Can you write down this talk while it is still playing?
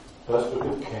First Book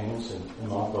of Kings in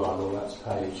my Bible, that's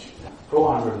page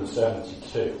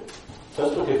 472.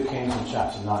 First Book of Kings in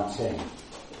chapter 19,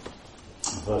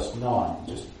 verse 9,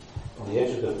 just on the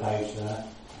edge of the page there.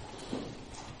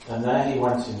 And there he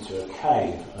went into a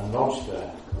cave and lodged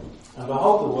there. And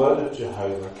behold, the word of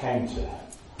Jehovah came to him.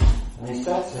 And he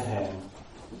said to him,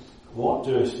 What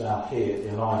doest thou here,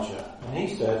 Elijah? And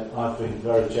he said, I have been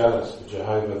very jealous for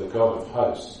Jehovah, the God of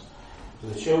hosts. For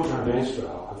the children of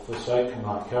Israel have forsaken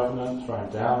thy covenant,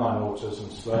 thrown down thine altars,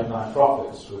 and slain thy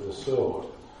prophets with the sword.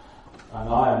 And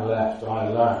I am left, I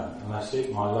alone, and I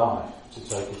seek my life to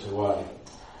take it away.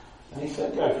 And he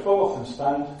said, Go forth and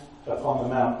stand upon the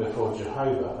mount before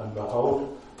Jehovah. And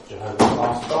behold, Jehovah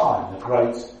passed by, and a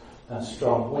great and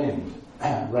strong wind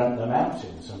rent the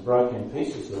mountains and broke in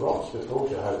pieces the rocks before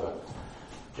Jehovah.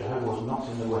 Jehovah was not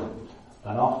in the wind,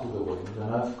 and after the wind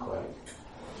an earthquake.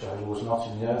 Jehovah was not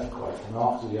in the earthquake, and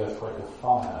after the earthquake a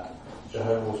fire.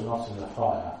 Jehovah was not in the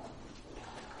fire.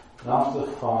 And after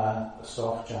the fire a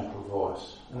soft, gentle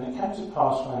voice. And it came to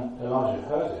pass when Elijah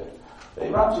heard it, that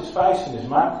he wrapped his face in his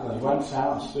mantle, and he went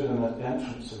out and stood in the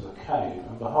entrance of the cave.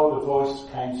 And behold, a voice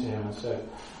came to him and said,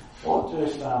 What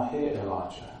doest thou here,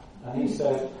 Elijah? And he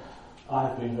said, I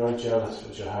have been very jealous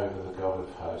for Jehovah, the God of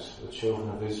hosts. The children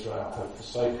of Israel have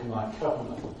forsaken thy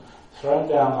covenant, thrown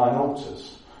down thine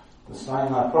altars, and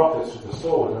slain thy prophets with the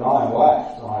sword, and I am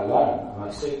left, I alone, and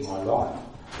I seek my life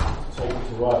to take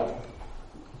it away.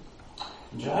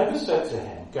 And Jehovah said to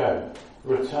him, Go,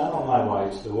 return on thy way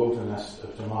to the wilderness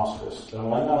of Damascus, and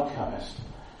when thou comest,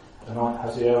 anoint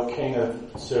Hazael king of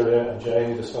Syria, and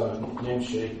Jehu the son of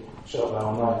Nimshi shalt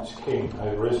thou anoint king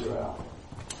over Israel.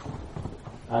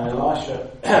 And Elisha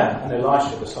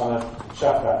the son of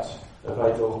Shaphat of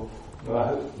Abel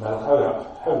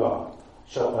Melcholah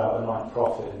shalt thou anoint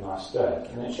prophet in thy stead.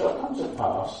 And it shall come to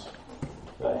pass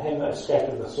that him that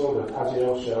escapeth the sword of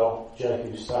Hazael shall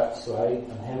Jehu slay,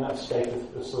 and him that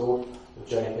escapeth the sword of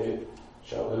Jehu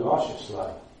shall Elisha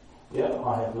slay. Yet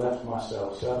I have left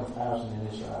myself 7,000 in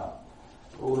Israel,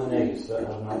 all the knees that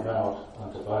have not bowed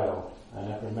unto Baal, and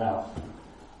every mouth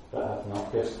that hath not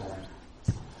kissed him.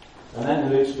 And then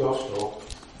in Luke's Gospel,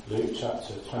 Luke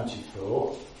chapter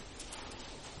 24,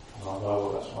 my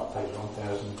Bible, that's right, page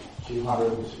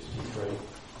 1263,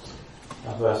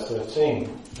 and verse 13.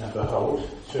 And behold,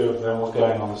 two of them were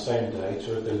going on the same day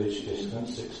to a village distant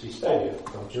 60 stadia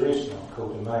from Jerusalem,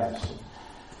 called Emmaus.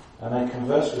 And they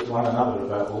conversed with one another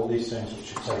about all these things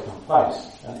which had taken place.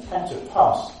 And it came to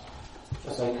pass,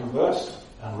 as they conversed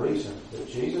and reasoned, that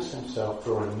Jesus himself,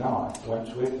 drawing nigh,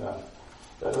 went with them.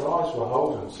 But their eyes were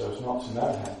holden so as not to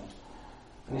know him.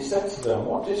 And he said to them,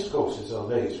 What discourses are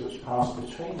these which pass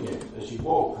between you as you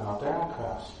walk and are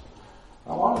downcast?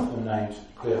 And one of them, named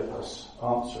Cleopas,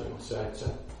 answering, said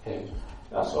to him,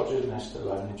 Thou sojournest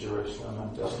alone in Jerusalem,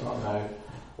 and dost not know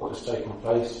what has taken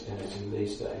place in it in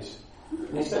these days.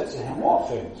 And he said to him, What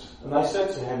things? And they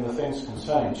said to him the things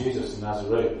concerning Jesus the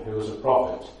Nazarene, who was a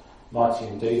prophet, mighty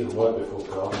indeed and worked before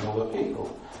God and all the people.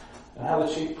 And how the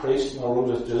chief priests and our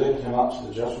rulers delivered him up to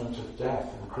the judgment of death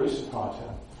and crucified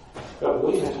him. But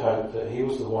we had hoped that he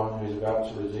was the one who is about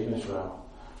to redeem Israel.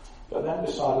 But then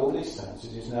beside all these things,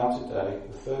 it is now today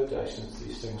the third day since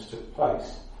these things took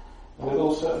place. And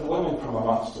withal certain women from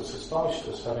amongst us astonished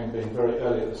us, having been very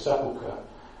early at the sepulchre,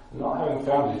 and not having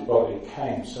found his body,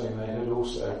 came, saying they had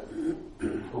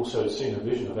also seen a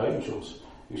vision of angels,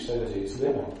 who said that he is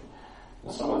living.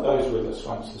 And some of those with us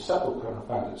went to the sepulchre and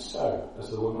found it so, as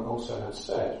the woman also had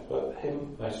said, but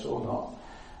him they saw not.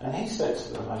 And he said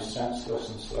to them, O senseless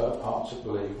and slow of heart to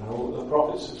believe, and all that the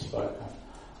prophets have spoken,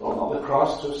 ought not the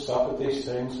Christ to have suffered these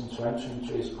things and to enter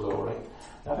into his glory,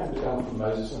 having begun from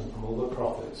Moses and from all the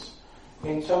prophets? He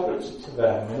interpreted to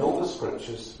them in all the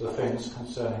scriptures the things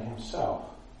concerning himself.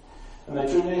 And they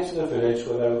drew near to the village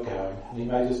where they were going, and he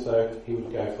made as though he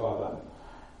would go farther.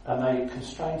 And they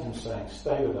constrained him, saying,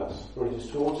 Stay with us, for it is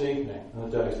towards evening,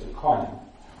 and the day is declining.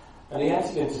 And he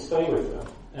entered in to stay with them.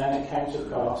 And it came to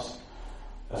pass,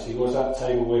 as he was at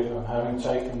table with them, having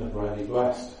taken the bread, he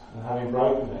blessed, and having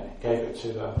broken it, gave it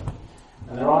to them.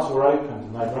 And their eyes were opened,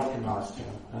 and they recognised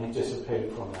him, and he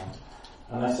disappeared from them.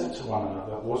 And they said to one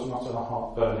another, Was not our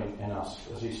heart burning in us,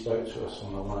 as he spoke to us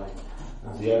on the way,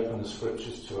 as he opened the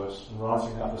scriptures to us? And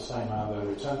rising up the same hour, they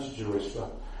returned to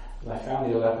Jerusalem. And they found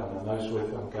the 11, and those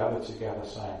with them gathered together,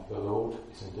 saying, The Lord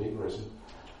is indeed risen,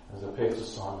 as appeared to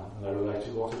Simon. And they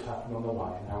related what had happened on the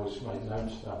way, and how it was made known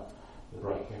to them the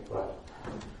breaking of bread.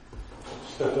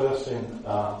 Just a verse in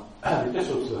the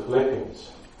Epistle to the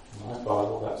Philippians. In my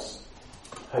Bible, that's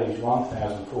page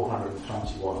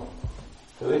 1421.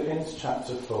 Philippians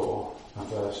chapter 4 and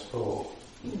verse 4.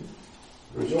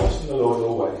 Rejoice in the Lord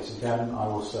always. Again, I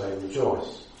will say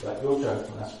rejoice. Let your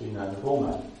gentleness be known of all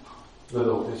men. The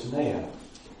Lord is near.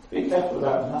 Be careful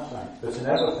about nothing, but in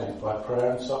everything, by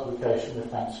prayer and supplication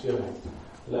with thanksgiving,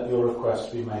 let your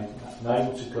requests be made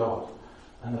known to God,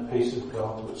 and the peace of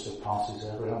God, which surpasses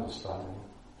every understanding,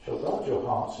 shall guard your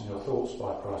hearts and your thoughts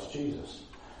by Christ Jesus.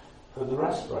 For the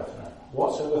rest, brethren,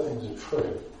 whatsoever things are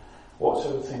true,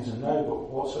 whatsoever things are noble,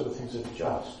 whatsoever things are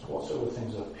just, whatsoever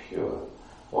things are pure,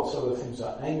 whatsoever things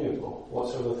are amiable,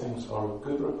 whatsoever things are of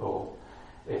good report,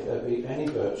 if there be any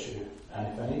virtue, and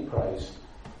if any praise,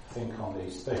 think on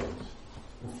these things.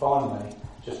 And finally,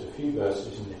 just a few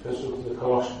verses in the Epistle to the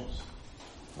Colossians.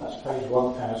 That's page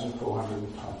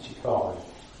 1425.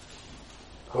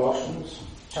 Colossians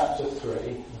chapter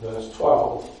 3, verse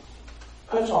 12.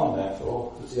 Put on,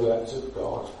 therefore, as the elect of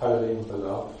God, holy and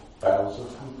beloved, bowels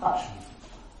of compassion,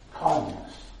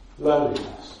 kindness,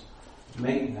 lowliness,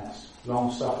 meekness,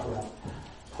 long-suffering,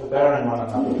 forbearing one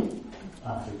another,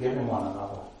 and forgiving one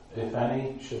another, if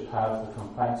any should have a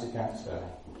complaint against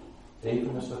any.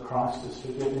 Even as the Christ has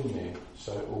forgiven you,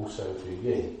 so also do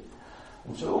ye.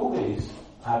 And to all these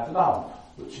add love,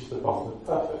 which is the bond of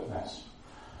perfectness.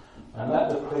 And let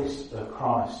the priest of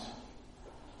Christ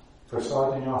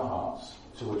preside in your hearts,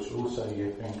 to which also you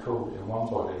have been called in one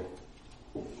body,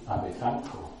 and be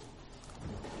thankful.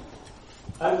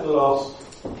 Over the last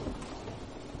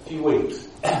few weeks,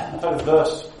 I've had a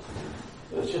verse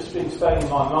that's just been staying in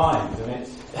my mind, and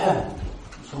it's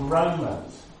from Romans,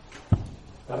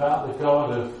 about the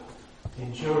God of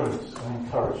endurance and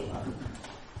encouragement.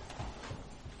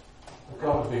 The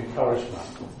God of encouragement.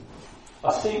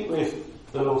 I seek with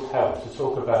the Lord's help to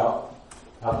talk about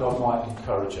how God might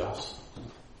encourage us.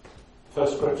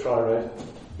 First scripture I read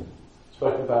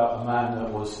spoke about a man that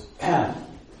was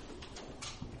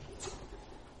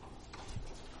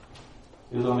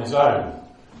he was on his own,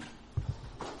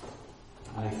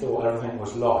 and he thought everything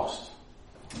was lost.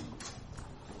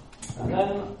 And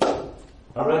then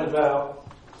I read about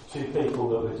two people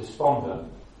that were despondent,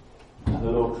 and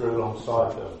the Lord drew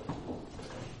alongside them.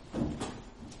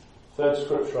 Third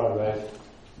scripture I read,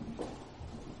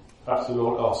 perhaps the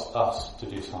Lord asked us to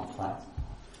do something.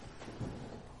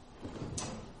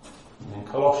 And in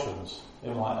Colossians,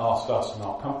 it might ask us in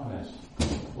our companies,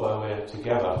 where we're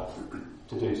together,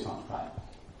 to do something,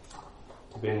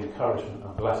 to be an encouragement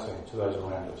and blessing to those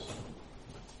around us.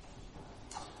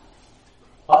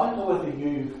 I don't know whether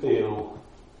you feel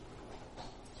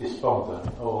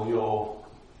despondent or you're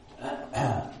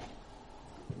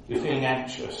feeling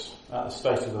anxious at the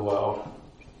state of the world,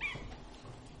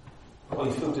 or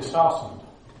you feel disheartened.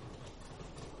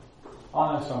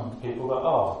 I know some people that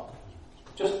are.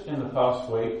 Just in the past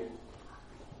week,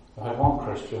 I had one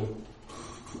Christian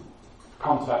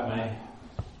contact me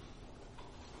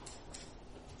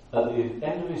at the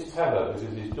end of his tether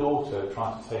because his daughter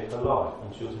tried to take her life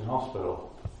when she was in hospital.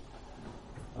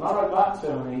 And I wrote back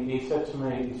to him and he said to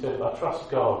me, I trust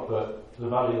God, but the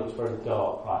valley looks very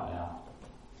dark right now.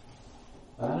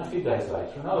 And then a few days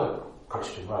later, another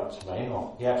Christian wrote to me,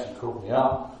 or he actually called me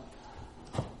up,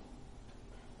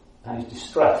 and he's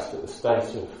distressed at the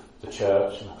state of the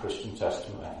church and the Christian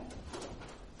testimony.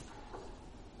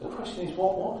 The question is,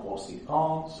 what's the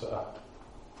answer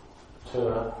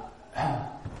to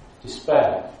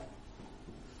despair,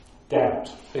 doubt,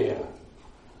 fear?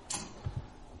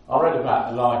 I read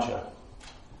about Elijah.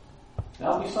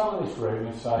 Now, there'll be some in this room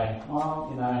who say, well,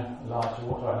 Elijah,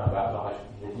 what do I know about Elijah?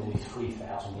 He lived nearly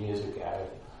 3,000 years ago.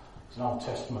 He's an Old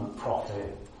Testament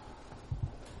prophet.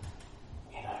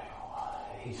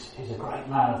 He's a great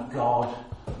man of God.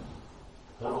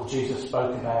 The Lord Jesus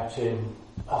spoke about him.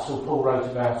 Apostle Paul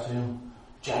wrote about him.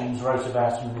 James wrote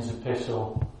about him in his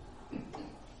epistle.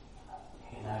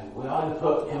 We either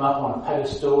put him up on a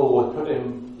pedestal or we put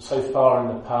him so far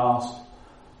in the past.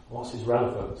 What's his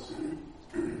relevance?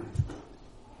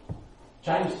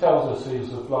 James tells us he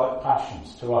was of like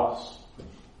passions to us.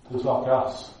 He was like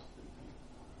us.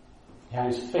 He had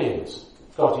his fears.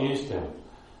 God used him.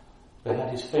 But he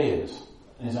had his fears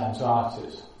and his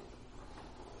anxieties.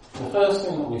 The first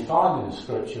thing that we find in the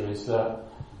scripture is that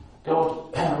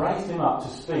God raised him up to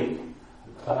speak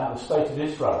about the state of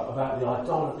Israel, about the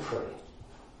idolatry.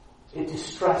 It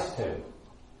distressed him.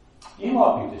 You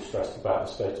might be distressed about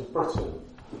the state of Britain.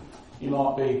 You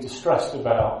might be distressed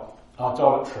about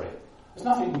idolatry. There's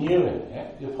nothing new in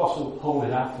it. The Apostle Paul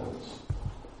in Athens,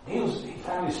 he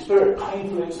found his spirit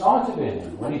painfully excited in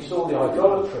him when he saw the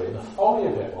idolatry and the folly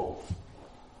of it all.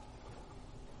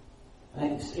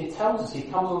 And it tells us he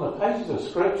comes on the pages of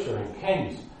Scripture in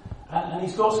Kings, and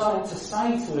he's got something to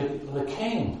say to the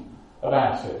king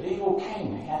about it. The evil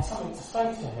king, he had something to say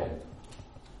to him.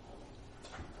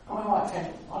 And we might think,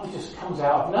 well, he just comes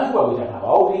out of nowhere. We don't know how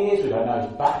old he is, we don't know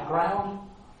his background.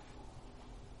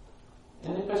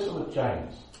 In the Epistle of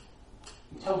James,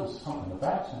 he tells us something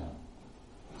about him.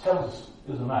 He tells us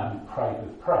he was a man who prayed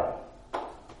with prayer.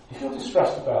 If you're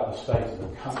distressed about the state of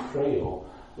the country or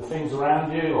the things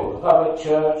around you or the public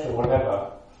church or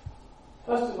whatever,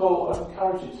 first of all, I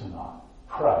encourage you tonight,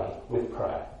 pray with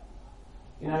prayer.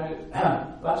 You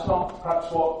know, that's not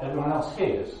perhaps what everyone else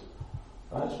hears.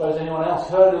 I don't suppose anyone else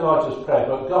heard Elijah's prayer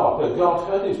but God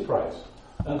heard his prayers.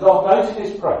 And God noted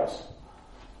his prayers.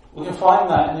 We can find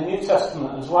that in the New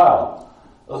Testament as well.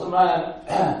 There's a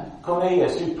man,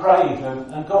 Cornelius, who prayed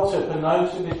and God took a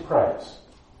note of his prayers.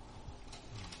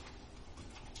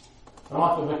 The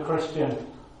life of a Christian,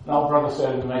 an old brother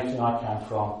said in the meeting I came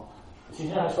from, he said,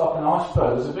 you know, it's like an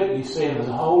iceberg. There's a bit you see and there's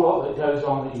a whole lot that goes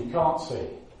on that you can't see.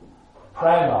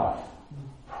 Prayer life,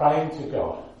 praying to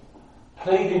God,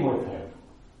 pleading with him.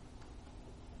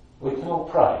 We can all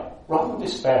pray. Rather than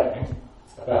despairing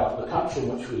about the country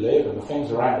in which we live and the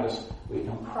things around us, we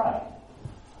can pray.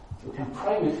 We can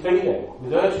pray with feeling,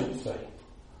 with urgency.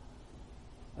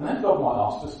 And then God might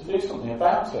ask us to do something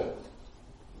about it.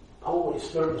 Paul, his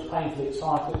spirit was painfully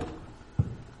excited.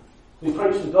 He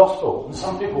preached the gospel, and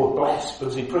some people were blessed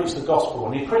because he preached the gospel.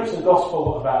 And he preached the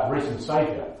gospel about a risen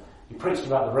Saviour. He preached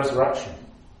about the resurrection.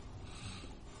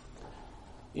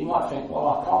 You might think, well,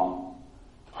 I can't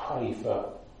pray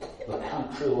for the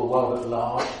country or the world at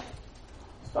large.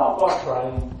 Start by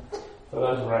praying for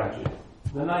those around you.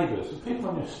 The neighbours, the people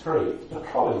on your street, the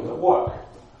colleague at work.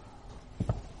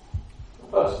 The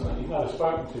person that you've never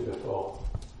spoken to before.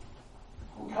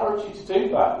 I encourage you to do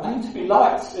that. We need to be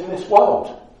lights in this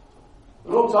world.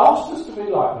 The Lord's asked us to be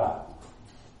like that.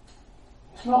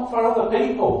 It's not for other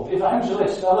people,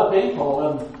 evangelists, other people,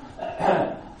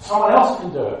 and someone else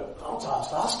can do it. The Lord's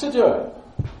asked us to do it.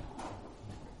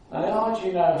 And Elijah,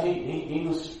 you know, he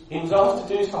was asked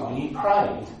to do something. He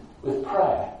prayed with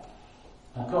prayer.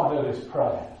 And God heard his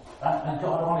prayer. And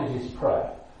God honoured his prayer.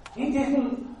 He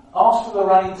didn't ask for the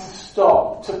rain to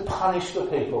stop, to punish the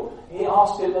people. He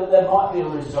asked it that there might be a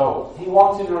result. He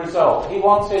wanted a result. He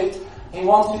wanted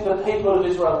the people of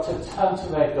Israel to turn to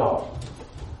their God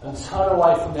and turn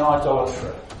away from the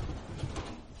idolatry.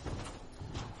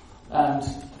 And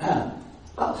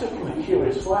God took him a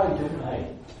curious way, didn't he?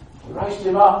 He raised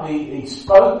him up, he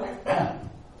spoke, and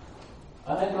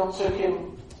then God took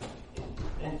him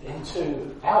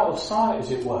into out of sight,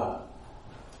 as it were,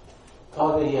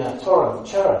 by the Torah,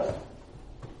 Cherith,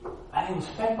 and he was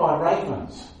fed by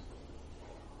ravens.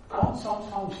 God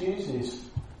sometimes uses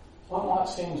what might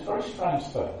seem very strange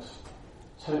things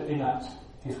to enact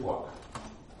his work.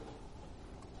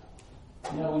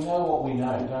 You know, we know what we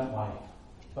know, don't we?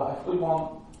 But if we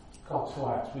want God to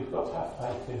act, we've got to have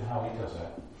faith in how he does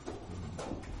it.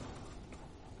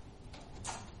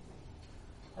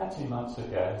 18 months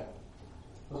ago,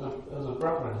 there was a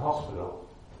brother in hospital,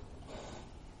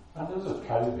 and because of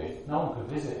COVID, no one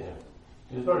could visit him.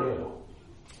 He was very ill.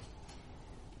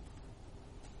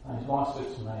 And his wife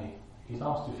said to me, he's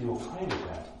asked if you'll pray with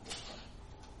him.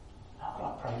 How can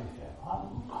I pray with him?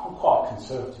 I'm quite a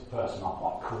conservative person. I'm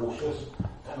quite cautious.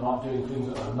 Don't like doing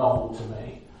things that are novel to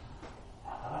me.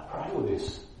 How can I pray with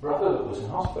this brother that was in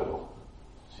hospital?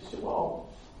 She said, well,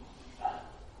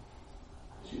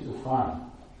 use the phone.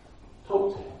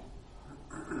 Talk to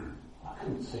him. I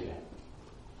couldn't see him.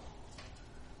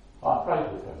 I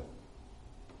prayed with him.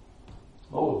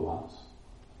 More than once.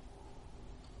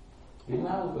 He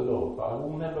knows the Lord, but I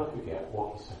will never forget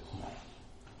what he said to me.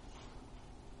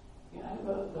 You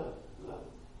know,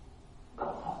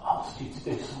 God might ask you to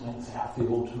do something that's out of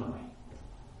the ordinary.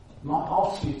 He might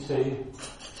ask you to,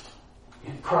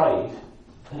 you've prayed,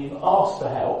 and you've asked for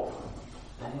help,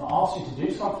 and he might ask you to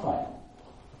do something.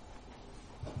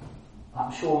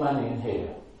 I'm sure many in here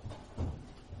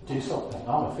do something.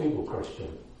 I'm a feeble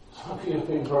Christian. Some of you have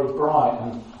been very bright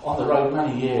and on the road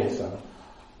many years, and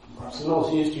perhaps the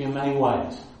Lord's used you in many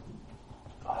ways.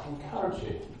 But I encourage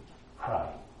you, pray.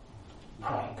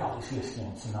 Pray. God is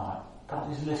listening tonight. God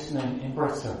is listening in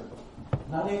Britain.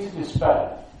 No need to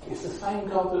despair. It's the same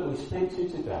God that we speak to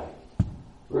today,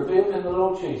 revealed in the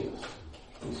Lord Jesus.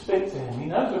 We speak to him. He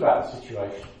knows about the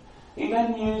situation. He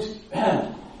then used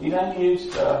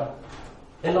Elijah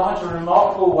in a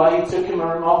remarkable way. He took him a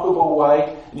remarkable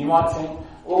way. And you might think,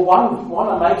 well, one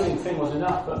amazing thing was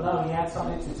enough, but no, he had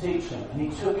something to teach him, and he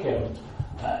took him.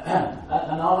 And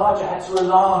Elijah had to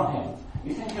rely on him.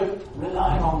 You think of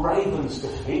relying on ravens to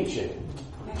feed you.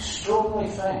 An extraordinary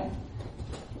thing.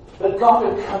 But God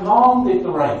had commanded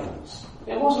the ravens.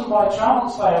 It wasn't by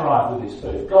chance they arrived with his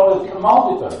food. God had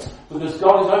commanded them, because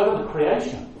God is over the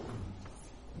creation.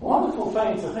 Wonderful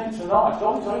thing to think tonight.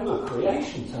 God is over the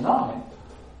creation tonight.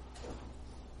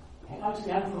 He knows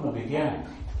the end from the beginning.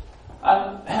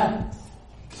 And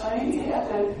so he had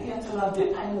to learn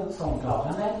dependence on God.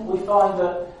 And then we find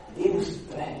that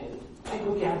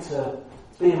people began to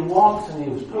be in want, and he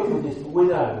was put with his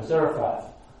widow, Zarephath.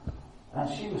 And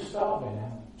she was starving,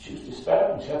 and she was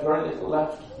despairing. She had very little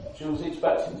left. She was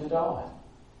expecting to die.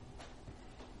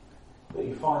 But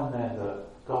you find there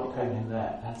that God came in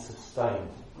there and sustained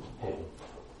him.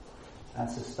 And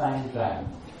sustained them.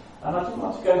 And I didn't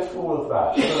want to go through all of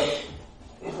that, but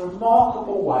it's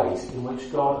remarkable ways in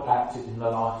which God acted in the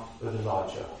life of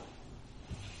Elijah.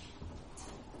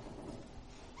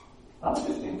 I'm just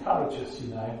to encourage us,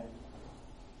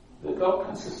 that God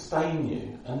can sustain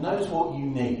you and knows what you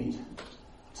need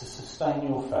to sustain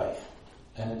your faith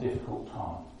in a difficult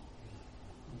time.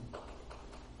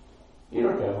 A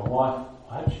year ago, my wife,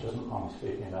 I hope she doesn't mind me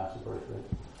speaking about it briefly,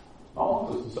 my wife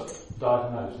was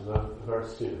diagnosed with a very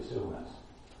serious illness.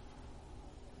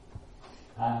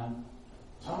 And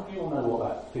some of you will know what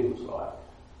that feels like.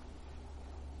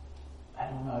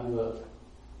 And you'll know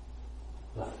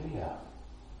the fear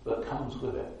that comes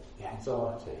with it, the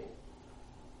anxiety.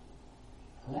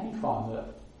 And then you find that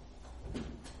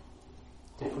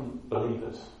different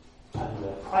believers tell you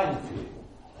they're praying for you,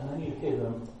 and then you hear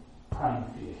them praying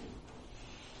for you.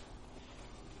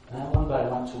 And then one day I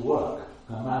went to work,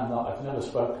 and a man that I've never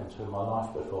spoken to in my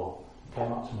life before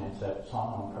came up to me and said,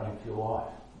 "Simon, I'm praying for your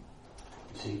wife.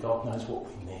 You see, God knows what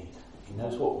we need. He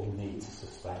knows what we need to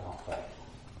sustain our faith."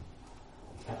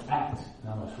 He can act in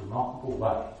the most remarkable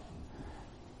way.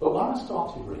 But when I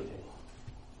started reading,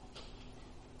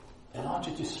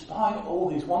 Elijah, despite all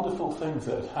these wonderful things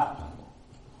that had happened,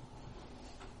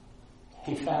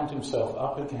 he found himself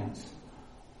up against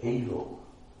evil.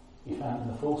 He found in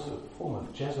the form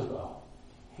of Jezebel.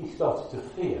 He started to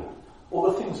fear all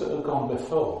the things that had gone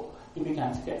before. He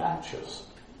began to get anxious.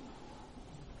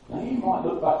 Now you might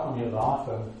look back on your life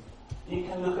and you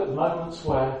can look at moments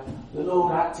where the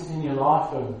Lord acted in your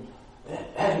life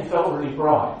and you felt really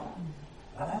bright.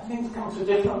 And then things come to a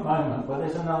different moment where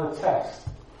there's another test.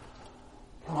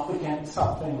 Come up against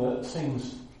something that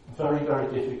seems very, very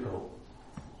difficult.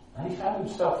 And he found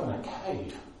himself in a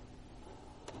cave.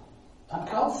 And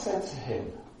God said to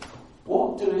him,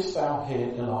 "What doest thou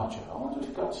here, Elijah?" I wonder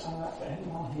if God's saying that to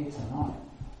anyone here tonight.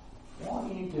 What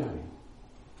are you doing?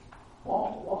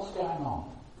 What's going on?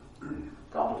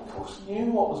 God, of course, knew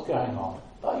what was going on,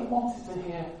 but he wanted to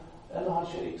hear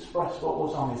Elijah express what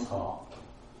was on his heart.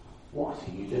 What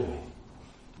are you doing?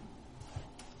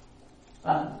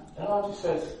 And Elijah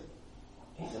says,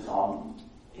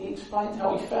 he explained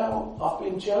how he felt. "I've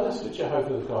been jealous of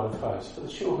Jehovah, the God of hosts, for the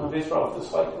children of Israel have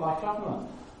forsaken thy covenant."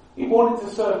 He wanted to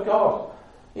serve God.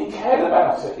 He cared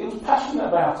about it. He was passionate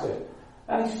about it.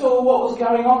 And he saw what was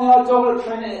going on, the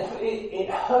idolatry, and it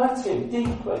hurt him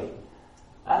deeply.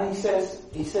 And he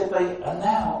said, and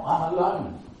now I'm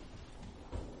alone.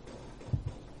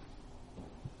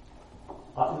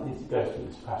 I don't need to go through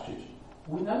this passage.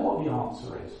 We know what the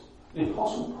answer is. The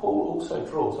Apostle Paul also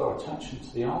draws our attention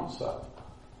to the answer.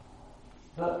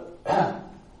 That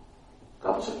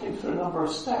God took him through a number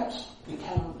of steps. He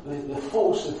came the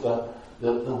force of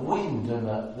the wind and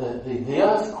the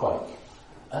earthquake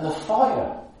and the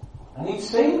fire. And he'd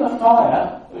seen the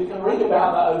fire. We can read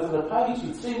about that over the page.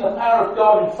 He'd seen the power of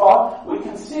God in fire. We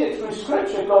can see it through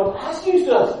Scripture. God has used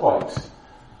earthquakes.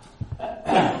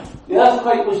 The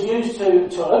earthquake was used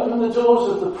to open the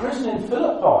doors of the prison in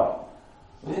Philippi.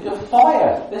 We think of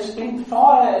fire. There's been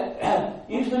fire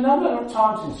used a number of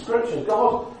times in Scripture.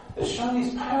 God has shown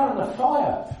his power in the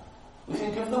fire. We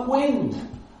think of the wind.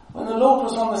 When the Lord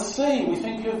was on the sea, we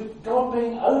think of God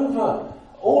being over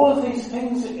all of these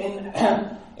things in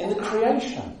the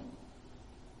creation.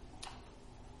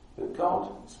 But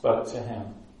God spoke to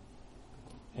him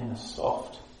in a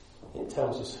soft, it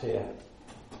tells us here,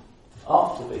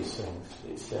 after these things,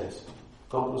 it says,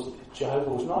 Jehovah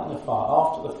was not in the fire,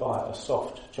 after the fire, a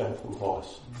soft, gentle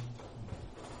voice.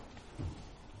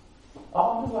 I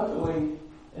wonder whether we,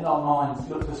 in our minds,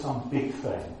 look for some big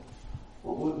thing.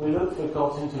 We look for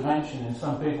God's intervention in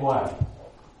some big way.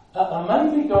 And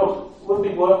maybe God would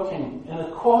be working in a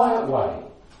quiet way,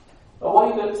 a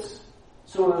way that's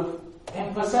sort of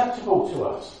imperceptible to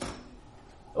us,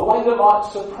 a way that might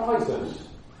surprise us.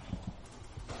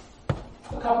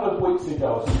 A couple of weeks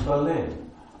ago I was in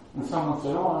Berlin, and someone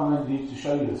said, I need to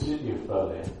show you the city of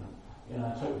Berlin.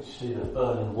 I took me to see the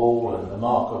Berlin Wall and the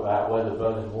mark about where the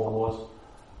Berlin Wall was.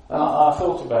 And I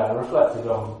thought about it, reflected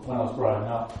on when I was growing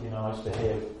up. I used to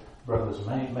hear brothers,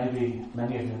 maybe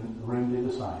many of you in the room do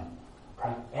the same.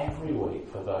 Pray every week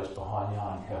for those behind the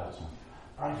Iron Curtain.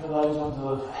 praying for those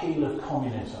under the heel of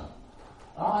communism.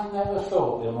 And I never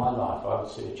thought in my life I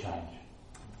would see a change.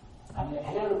 And yet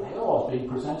here I was being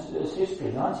presented as history.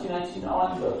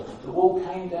 1989, the wall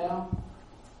came down.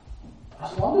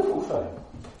 That's a wonderful thing.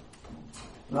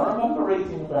 And I remember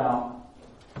reading about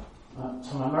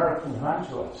some American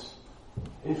evangelists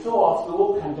who thought after the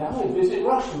wall came down they'd visit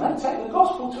Russia and they'd take the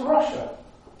gospel to Russia.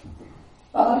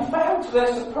 And they found to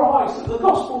their surprise that the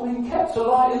gospel being kept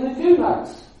alive in the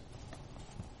gulags.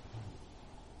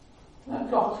 Now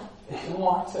God is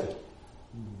almighty.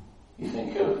 You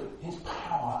think of his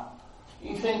power.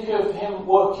 You think of him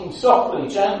working softly,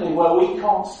 gently, where we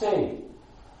can't see.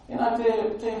 You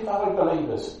know, dear fellow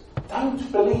believers,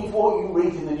 don't believe what you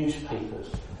read in the newspapers.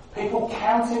 People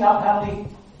counting up how many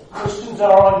Christians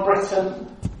are in Britain.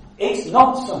 It's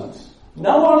nonsense.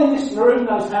 No one in this room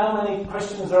knows how many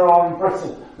Christians there are in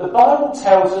Britain. The Bible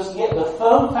tells us, yet the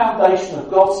firm foundation of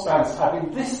God stands,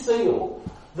 having this seal,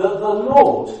 that the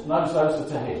Lord knows those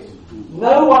that are his.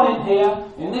 No one in here,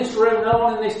 in this room, no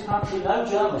one in this country, no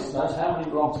journalist knows how many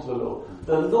belong to the Lord.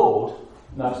 The Lord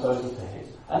knows those that are his.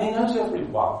 And he knows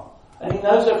everyone. And he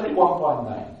knows everyone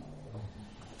by name.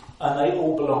 And they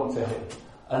all belong to him.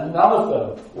 And none of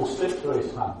them will slip through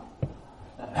his hand.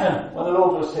 When the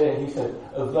Lord was here, he said,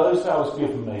 of those thou hast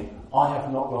given me, I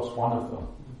have not lost one of them.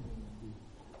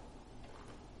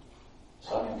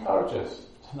 So I encourage us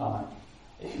tonight,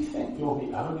 if you think you're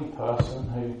the only person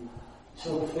who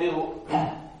sort of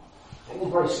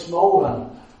feeling very small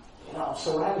and, you know,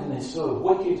 surrounded in this sort of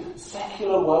wicked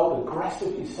secular world,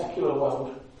 aggressively secular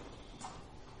world,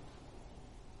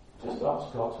 just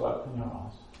ask God to open your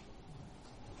eyes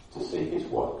to see his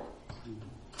work.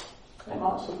 It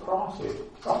might surprise you,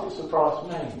 like it surprised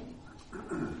me,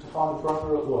 to find a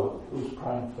brother at work who's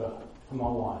praying for my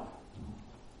wife.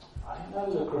 I didn't know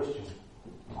he was a Christian.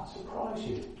 It might surprise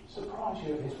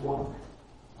you at his work.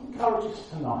 I encourage us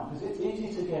tonight, because it's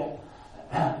easy to get,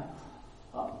 I'm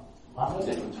no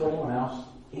different to anyone else,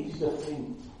 easy to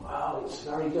think, wow, it's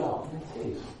very dark. And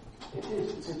it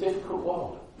is. It's a difficult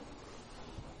world.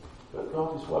 But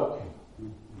God is working.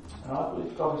 And I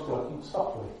believe God is working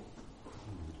softly.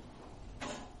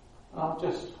 And I'll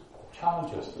just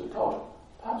challenge us that God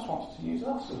perhaps wants to use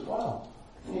us as well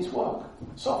in his work.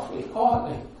 Softly,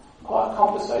 quietly, quiet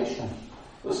conversation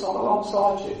with someone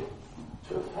alongside you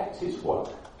to affect his work.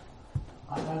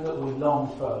 I know that we long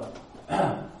for,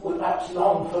 we perhaps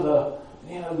long for the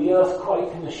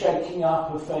earthquake and the shaking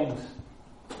up of things.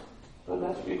 But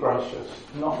let's be gracious,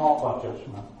 not marked by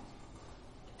judgment.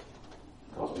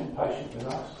 God's been patient with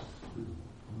us,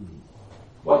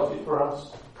 waited for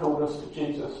us, called us to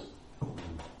Jesus.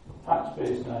 Thanks be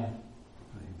his name.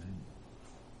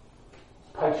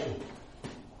 Patient.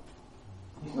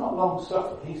 He's not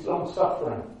long-suffering. He's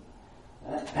long-suffering.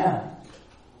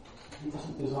 He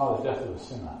doesn't desire the death of a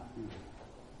sinner.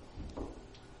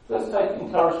 Let's take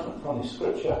encouragement from this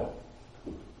scripture.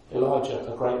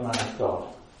 Elijah, a great man of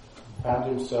God, found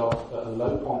himself at a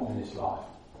low point in his life.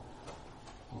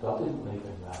 And God didn't leave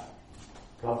him there.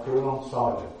 God drew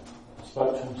alongside him,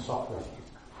 spoke to him softly,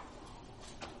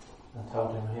 and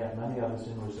told him he had many others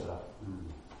in reserve.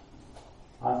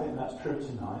 I think that's true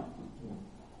tonight.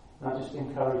 And I just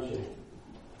encourage you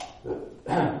that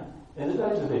in the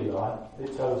days of Eli,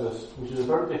 it tells us, which is a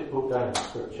very difficult day in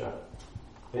Scripture,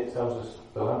 it tells us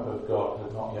the lamp of God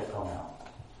had not yet gone out.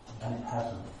 And it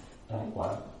hasn't, and it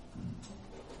won't.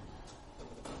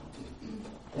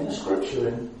 In the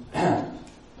Scripture,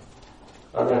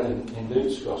 I read in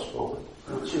Luke's Gospel,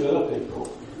 there were two other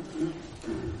people.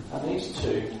 And these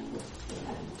two,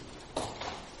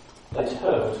 they'd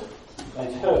heard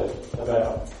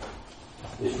about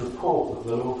this report that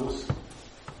the Lord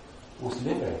was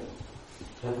living,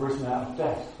 had risen out of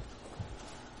death.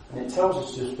 And it tells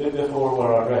us just a bit before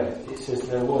where I read it, it says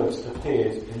their words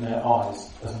appeared in their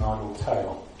eyes as an idle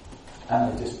tale,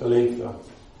 and they disbelieved them,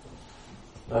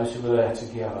 those who were there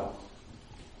together.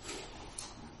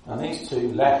 And these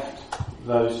two left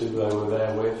those who they were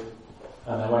there with,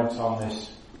 and they went on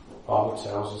this, Bible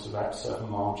tells us, about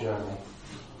 7-mile journey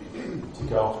to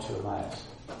go off to Emmaus.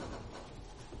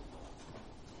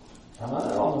 And when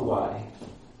they're on the way,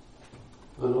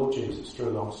 the Lord Jesus drew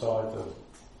alongside them.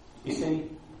 You see,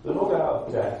 the Lord out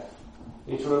of death,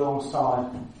 he drew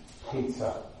alongside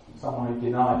Peter, someone who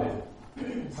denied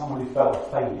him, someone who felt a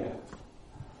failure.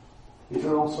 He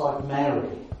drew alongside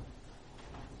Mary,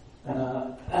 and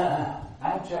an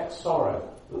abject sorrow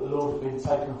that the Lord had been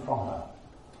taken from her.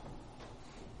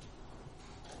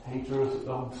 He drew us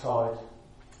alongside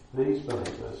these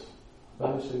believers,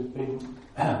 those who've been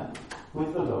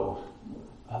with the Lord,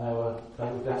 and they were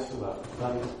desolate.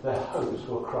 Their hopes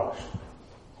were crushed.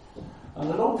 And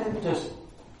the Lord didn't just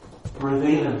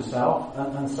reveal himself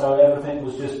and so everything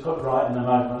was just put right in a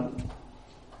moment.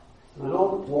 The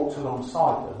Lord walked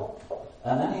alongside them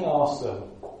and then he asked them,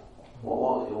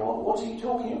 what are you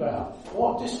talking about?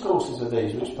 What discourses are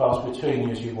these which pass between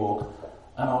you as you walk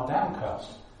and are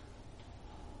downcast?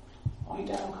 Are you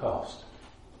downcast?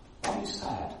 Are you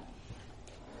sad?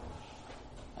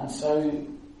 And so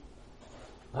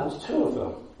there was two of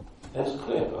them. There's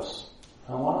Cleopas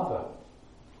and one other.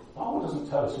 The Bible doesn't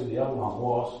tell us who the other one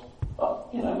was,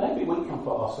 but maybe we can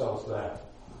put ourselves there.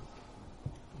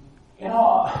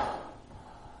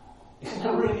 It's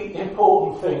a really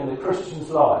important thing in the Christian's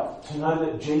life to know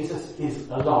that Jesus is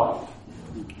alive.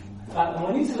 And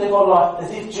we need to live our life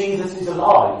as if Jesus is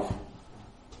alive.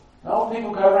 Now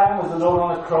people go around with the Lord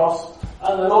on the cross,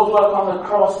 and the Lord's work on the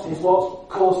cross is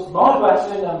what's caused my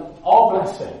blessing and our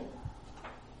blessing.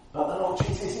 But the Lord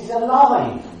Jesus is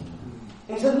alive.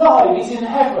 He's alive. He's in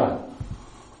heaven.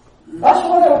 That's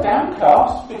why they were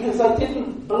downcast, because they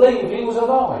didn't believe he was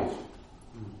alive.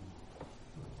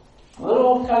 The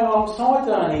Lord came alongside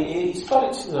them and he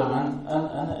spoke to them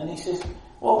and he says,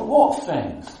 well, what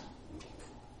things?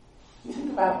 You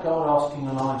think about God asking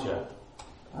Elijah.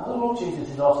 Now the Lord Jesus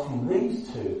is asking these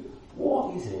two,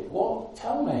 what is it?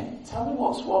 Tell me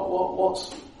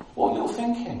what you're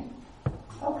thinking.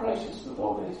 How gracious the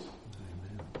Lord is.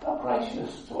 How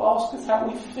gracious to ask us how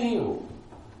we feel.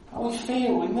 How we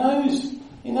feel.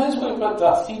 He knows we're but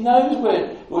dust. He knows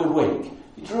we're weak.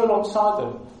 He drew alongside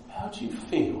them. How do you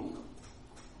feel?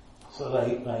 So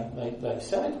they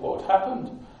said what had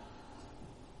happened.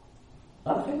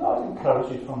 And I think I'd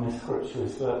encourage you from this scripture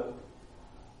is that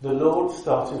the Lord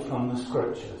started from the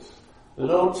scriptures. The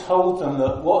Lord told them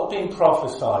that what had been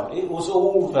prophesied, it was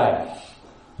all there.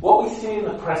 What we see in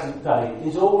the present day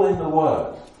is all in the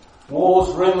Word.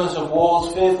 Wars, rumours of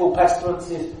wars, fearful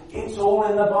pestilences, it's all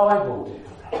in the Bible,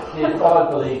 dear fellow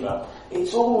believer.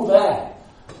 It's all there.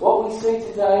 What we see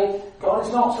today, God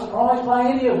is not surprised by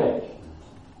any of it.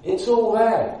 It's all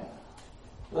there.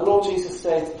 The Lord Jesus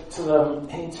said to them,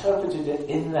 he interpreted it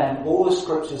in them, all the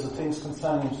scriptures and things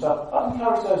concerning himself. I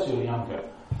encourage those who are younger.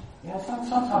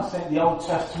 Sometimes I think the Old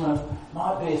Testament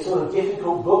might be a sort of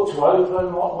difficult book to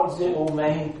open. What does it all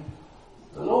mean?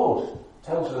 The Lord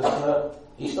tells us that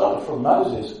he started from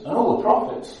Moses and all the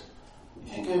prophets.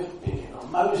 You think of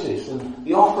Moses and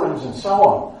the offerings and so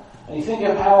on. And you think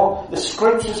of how the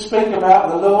scriptures speak about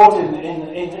the Lord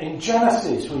in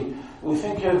Genesis. We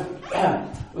think of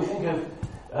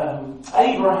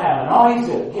Abraham and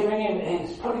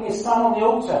Isaac putting his son on the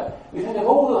altar. We think of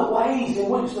all the ways in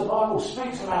which the Bible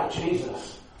speaks about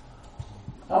Jesus.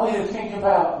 And we think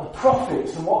about the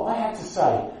prophets and what they had to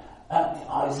say,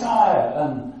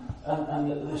 Isaiah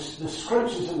and the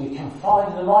scriptures that we can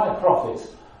find in the minor prophets.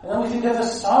 And then we think of the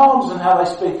Psalms and how they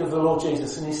speak of the Lord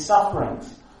Jesus and his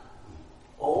sufferings.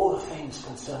 All the things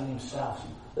concerning himself.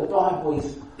 The Bible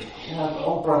is,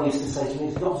 old brother used to say to me,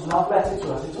 it's God's love letter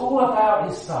to us. It's all about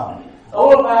his son.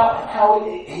 All about how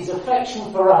his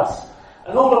affection for us.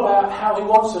 And all about how he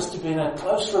wants us to be in a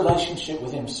close relationship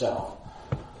with himself.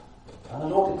 And the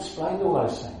Lord explained all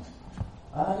those things.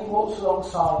 And then he walks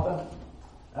alongside them.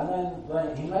 And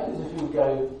then he made as if he would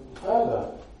go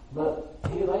further. But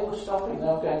they were stopping, they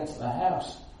were going to the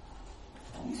house.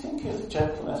 And you think of the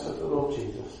gentleness of the Lord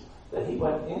Jesus. That he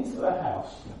went into the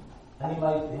house and he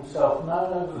made himself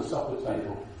known over the supper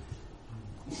table.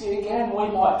 You see, again, we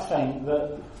might think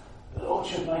that the Lord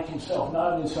should make himself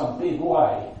known in some big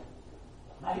way.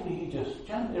 Maybe he just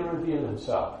gently reveal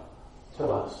himself to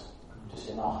us, just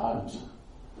in our homes,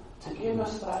 to give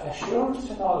us that assurance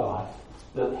in our life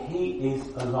that he is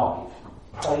alive.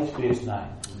 Praise be his name.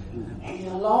 He's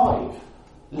alive.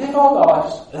 Live our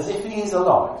lives as if he is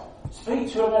alive. Speak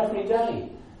to him every day.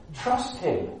 Trust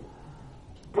him.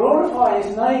 Glorify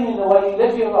his name in the way you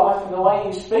live your life and the way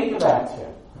you speak about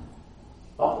him.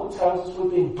 The Bible tells us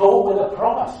we've been bought with a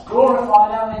price.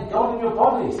 Glorify now in God in your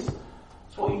bodies.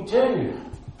 That's what you do.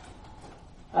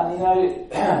 And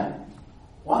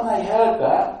when they heard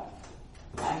that,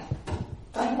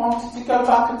 they wanted to go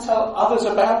back and tell others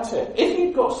about it. If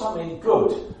you've got something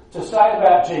good to say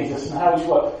about Jesus and how he's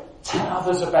worked, tell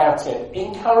others about it.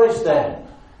 Encourage them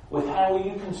with how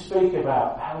you can speak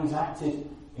about how he's acted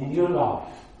in your life.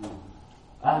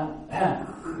 And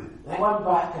they went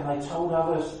back and they told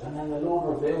others, and then the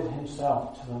Lord revealed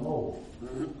himself to them all.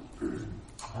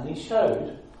 And he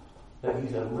showed that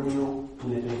he's a real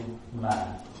living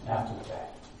man out of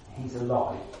death. He's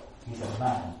alive. He's a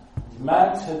man.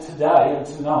 Man to today and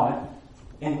tonight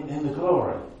in the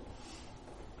glory.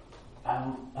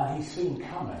 And he's soon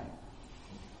coming.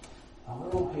 And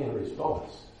we'll all hear his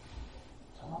voice.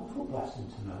 It's a wonderful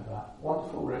blessing to know that.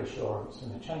 Wonderful reassurance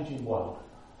in a changing world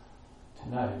to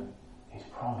know his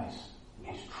promise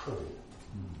is true.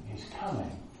 He's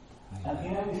coming. And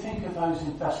you think of those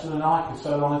in Thessalonica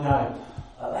so long ago.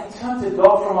 They turned to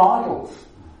God from idols.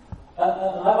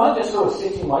 And they weren't just sort of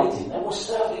sitting waiting. They were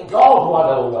serving God while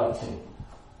they were waiting.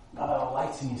 But they were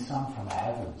waiting His Son from the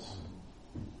heavens.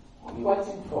 What are you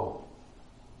waiting for?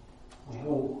 We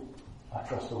all, I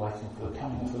trust, are waiting for the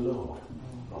coming of the Lord.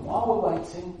 But while we're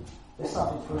waiting, there's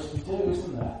something for us to do,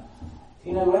 isn't there?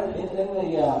 In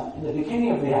the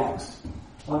beginning of the Acts,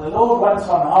 when the Lord went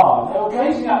on high, they were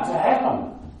gazing up to heaven.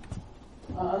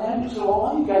 And the angels said,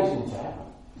 why are you gazing into heaven?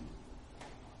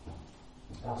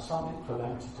 There was something for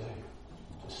them to do,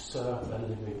 to serve a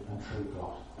living and true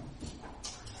God.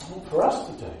 Something for us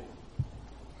to do.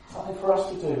 Something for us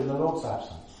to do in the Lord's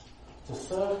absence. To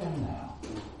serve Him now.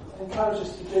 I encourage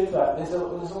us to do that. There's a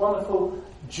wonderful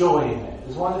joy in it.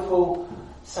 There's wonderful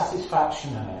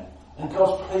satisfaction in it. And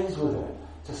God's pleased with it.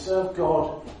 To serve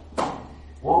God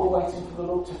while we're waiting for the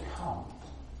Lord to come.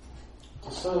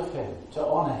 To serve Him. To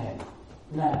honour Him.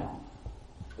 Now.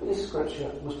 But this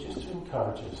scripture was just to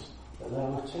encourage us that there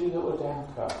were two that were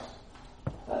downcast.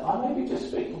 I may be just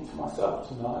speaking to myself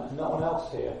tonight and no one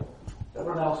else here.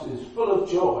 Everyone else is full of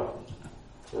joy.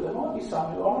 But there might be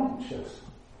some who are anxious.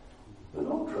 The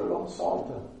Lord drew alongside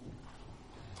them.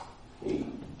 He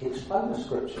explained the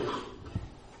scriptures.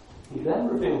 He then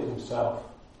revealed Himself.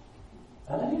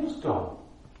 And then He was gone.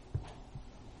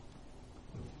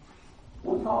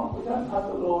 We don't have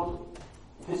the Lord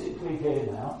physically here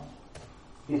now.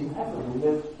 He's in heaven. We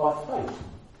live by faith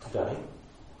today.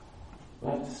 We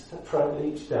have to pray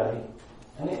each day.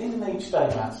 And it isn't each day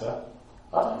matter.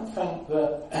 I don't think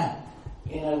that,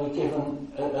 we're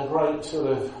given a great sort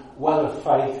of well of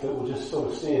faith that will just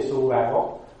sort of see us all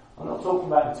out. I'm not talking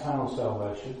about eternal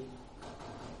salvation.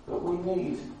 But we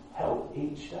need help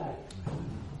each day.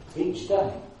 Each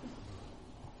day.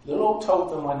 The Lord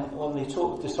told them when He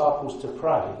taught the disciples to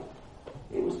pray,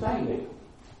 it was daily.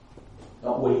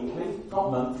 Not weekly,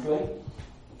 not monthly,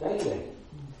 daily.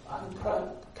 I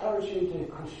encourage you, dear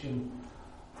Christian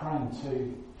friend,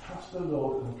 to trust the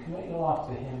Lord and commit your life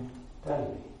to Him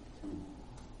daily.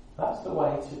 That's the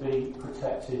way to be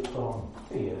protected from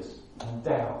fears and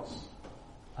doubts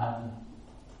and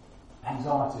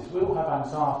anxieties. We all have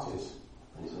anxieties,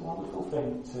 but it's a wonderful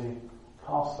thing to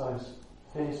cast those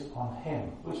fears on Him,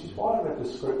 which is why I read the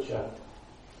scripture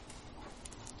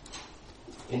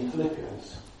in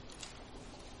Philippians.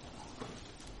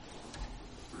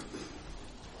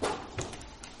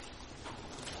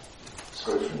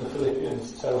 Scripture in the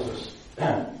Philippians tells us,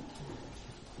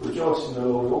 rejoice in the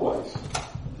Lord always.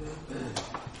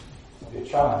 It'll be a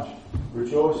challenge.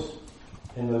 Rejoice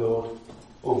in the Lord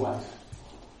always.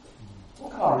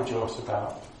 What can I rejoice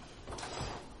about?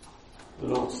 The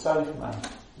Lord saved me.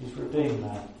 He's redeemed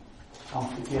me. I'm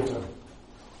forgiven.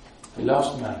 He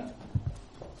loves me.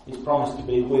 He's promised to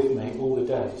be with me all the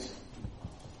days.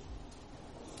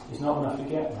 He's not going to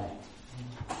forget me.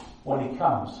 When He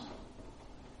comes,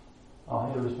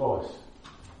 I'll hear His voice.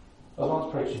 I was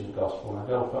once preaching the gospel and a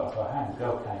girl put up her hand. A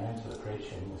girl came into the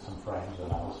preaching with some friends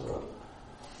and I was sort of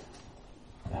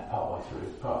partway through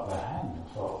put up their hand.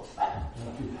 I thought, I don't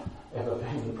know if you've ever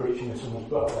been in the preaching and someone's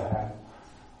put up their hand.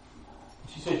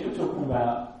 She said, you're talking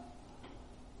about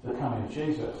the coming of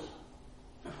Jesus.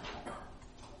 She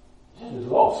said, there's a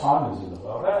lot of Simons in the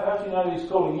world. How do you know He's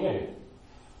calling you?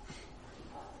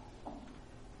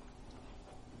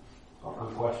 Not a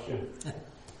good question.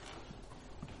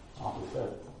 I said,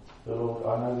 the Lord, I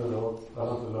know the Lord, I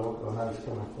love the Lord, I know He's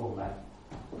coming for me.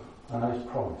 I know His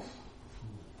promise.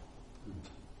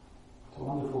 It's a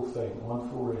wonderful thing, a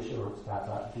wonderful reassurance to have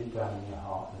that deep down in your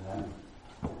heart. And then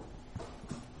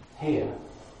here,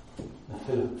 the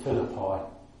Philippi,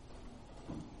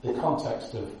 the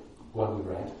context of what we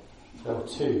read, there were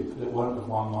two that weren't of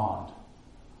one mind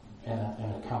in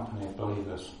a company of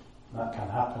believers. That can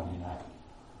happen,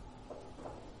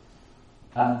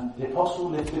 And the apostle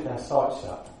lifted their sights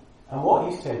up. And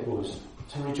what he said was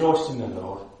to rejoice in the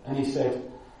Lord. And he said,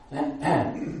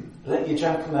 let your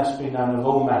gentleness be known of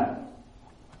all men.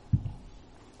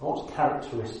 What's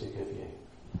characteristic of you?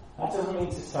 That doesn't mean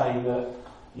to say that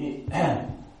you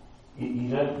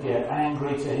don't get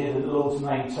angry to hear the Lord's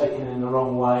name taken in the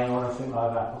wrong way or anything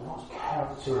like that. But what's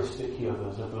characteristic of you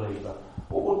as a believer?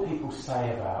 What would people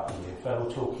say about you if they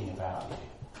were talking about you?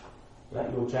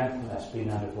 Let your gentleness be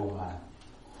known of all men.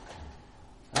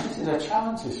 And this is a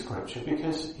challenge, this scripture,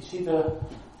 because you see the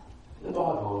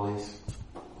Bible is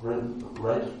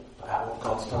read about what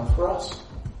God's done for us.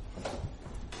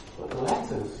 But the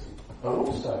letters are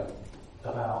also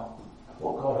about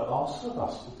what God asks of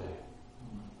us to do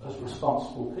as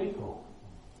responsible people.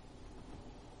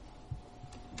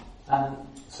 And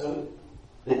so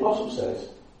the Apostle says,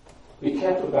 be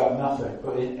careful about nothing,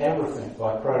 but in everything,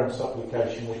 by prayer and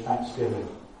supplication with thanksgiving,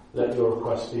 let your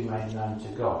requests be made known to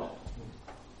God.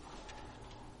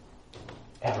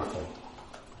 Everything.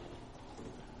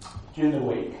 During the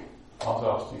week, I was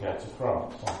asked to go to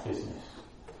France on business.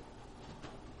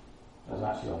 It was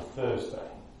actually on Thursday.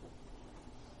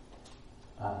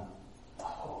 And I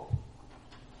thought,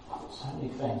 I've got so many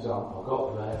things on. I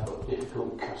got there, I've got a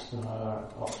difficult customer,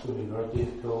 Oxford was very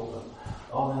difficult.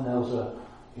 And then there was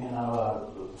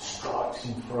strikes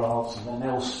in France, and then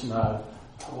there was snow.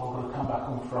 I thought, I'm going to come back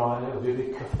on Friday, it'll be a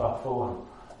big kerfuffle, and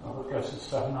I'm going to go to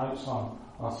Seven Oaks on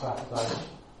Saturday.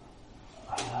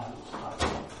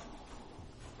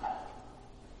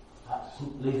 That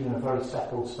doesn't leave you in a very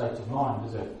settled state of mind,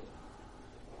 does it?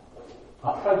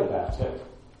 I prayed about it.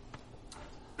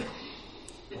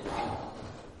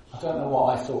 I don't know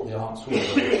what I thought the answer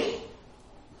was.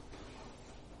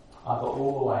 I got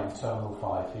all the way in Terminal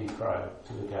 5, Heathrow,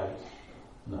 to the gate,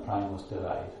 and the plane was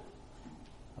delayed.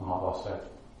 And my boss said,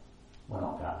 we're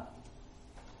not going.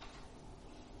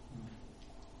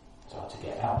 So I had to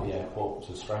get out of the airport. It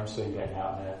was a strange thing getting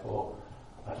out of the airport.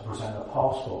 I had to present a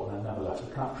passport and then never left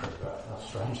the country, but a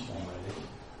strange thing really.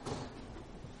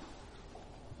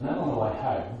 And then on the way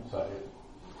home, so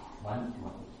I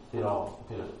did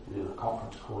a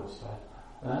conference call instead.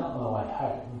 And then on the way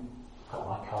home, got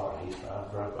my car at Heathrow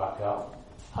and drove back up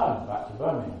home, back to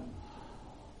Birmingham.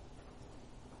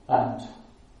 And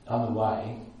on the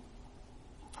way,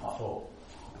 I thought,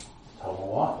 told my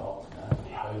wife, I'll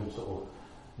be home sort of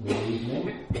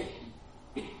mid-evening,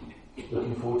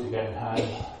 looking forward to getting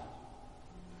home.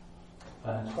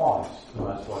 And twice the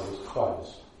motorway was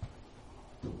closed.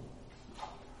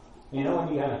 You know, when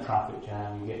you get in a traffic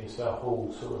jam, you get yourself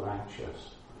all sort of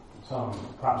anxious.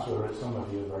 Perhaps some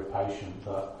of you are very patient,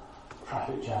 but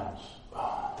traffic jams.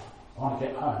 I want to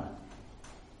get home.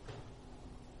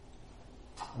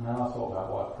 And then I thought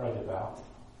about what I prayed about,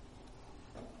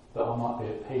 that I might be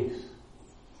at peace.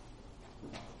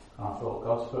 And I thought,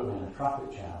 God's put me in a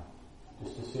traffic jam,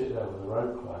 just to sit there with the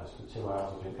road closed for 2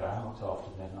 hours. I didn't go home until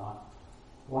after midnight.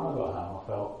 When I got home, I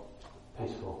felt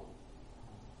peaceful.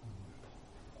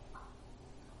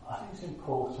 I think it's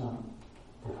important,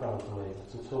 if I believe,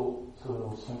 to talk to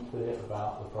us simply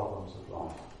about the problems of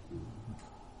life.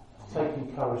 Take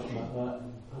encouragement that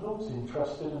the Lord's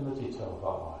interested in the detail of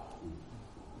our life.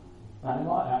 Now, He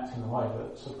might act in a way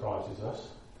that surprises us,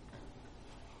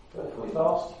 but if we've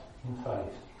asked in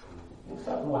faith, in a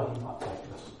certain way He might take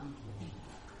us.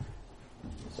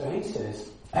 So He says,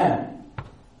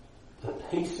 the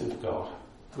peace of God,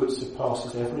 which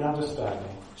surpasses every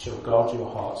understanding, shall guard your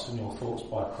hearts and your thoughts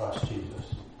by Christ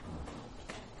Jesus.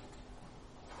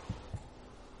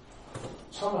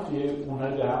 Some of you will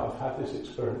no doubt have had this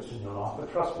experience in your life. I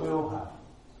trust we all have.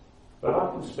 But I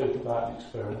can speak about an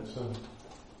experience, and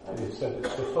maybe I've said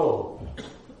this before.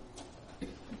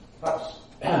 Perhaps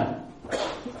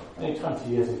only 20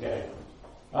 years ago,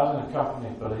 I was in a company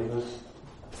of believers,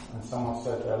 and someone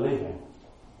said they're leaving.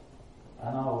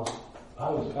 And I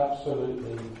was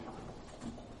absolutely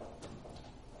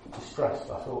distressed.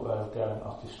 I thought they were going. I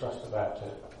was distressed about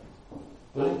it.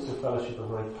 The links of fellowship are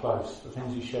very close. The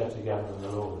things you share together in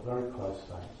the Lord are very close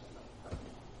things.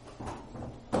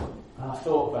 And I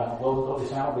thought about, well, we've got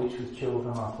this outreach with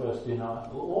children on Thursday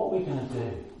night. Well, what are we going to do?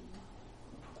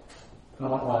 And I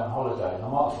went away on holiday, and I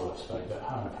might as well have stayed at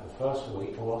home for the first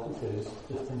week. All I could do is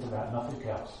just think about nothing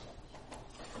else.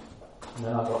 And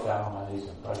then I got down on my knees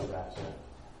and prayed about it.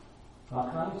 And I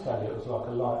can only tell you it was like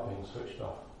a light being switched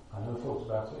off. I never thought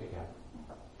about it again.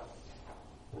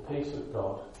 The peace of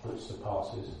God which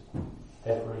surpasses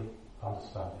every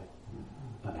understanding.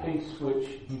 A peace which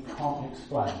you can't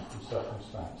explain from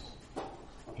circumstance.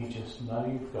 You just know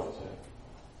you've got it.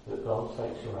 That God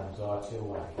takes your anxiety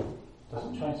away. It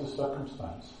doesn't change the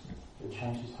circumstance. It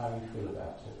changes how you feel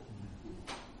about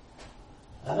it.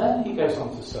 And then he goes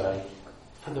on to say,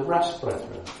 for the rest,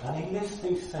 brethren, and he lists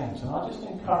these things, and I just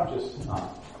encourage us tonight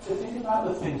to think about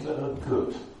the things that are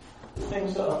good, the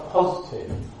things that are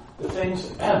positive, the things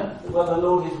where the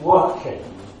Lord is working.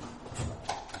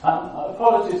 And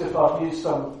apologies if I've used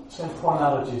some simple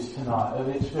analogies tonight of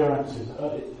experiences.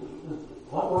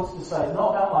 What I wanted to say,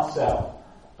 not about myself,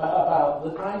 but about the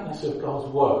greatness of God's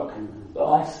work that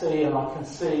I see and I can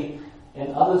see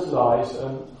in others' lives,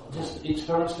 and just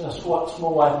experiencing a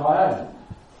small way of my own.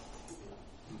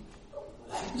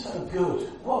 Things that are good.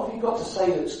 What have you got to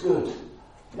say that's good?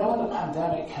 You know, when the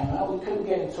pandemic came out, we couldn't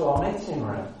get into our meeting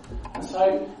room. And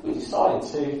so we decided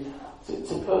to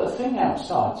to put a thing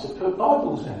outside, to put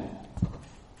Bibles in it.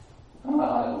 And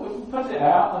we put it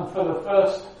out, and for the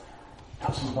first,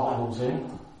 put some Bibles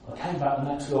in. I came back the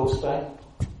next Lord's Day.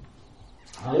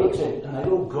 I looked at it, and they'd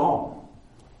all gone.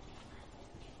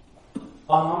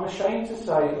 I'm ashamed to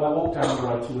say I walked down the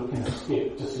road to look in the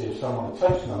skip to see if someone had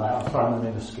taken them out and thrown them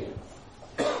in the skip.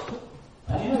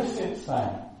 And since then,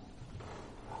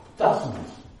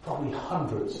 dozens, probably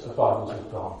hundreds of Bibles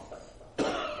have gone.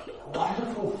 A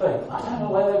wonderful thing. I don't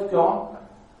know where they've gone.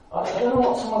 I don't know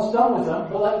what someone's done with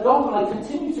them, but they've gone and they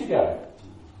continue to go.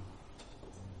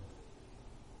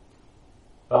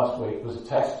 Last week was a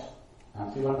test.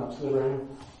 Anthony went up to the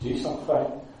room, do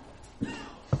something.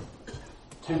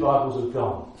 2 Bibles have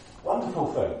gone.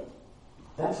 Wonderful thing.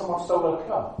 Then someone stole her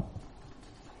car.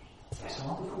 It's a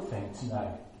wonderful thing to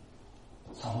know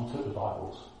that someone took the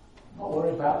Bibles. Not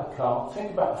worry about the car.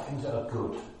 Think about the things that are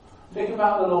good. Think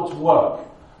about the Lord's work.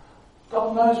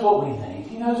 God knows what we need.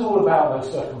 He knows all about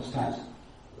those circumstances.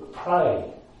 But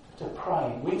pray. To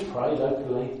pray. We pray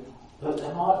locally that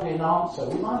there might be an answer.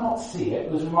 We might not see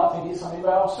it because we might think it's something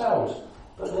about ourselves.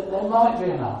 But that there might be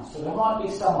an answer. There might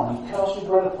be someone who cast your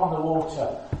bread upon the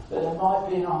water. That there might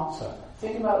be an answer.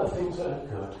 Think about the things that are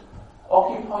good.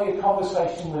 Occupy your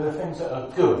conversation with the things that are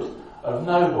good, of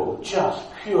noble, just,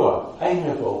 pure,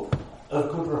 amiable,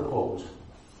 of good report.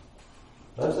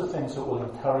 Those are things that will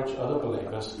encourage other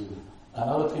believers, and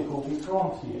other people will be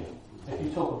drawn to you if you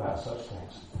talk about such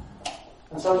things.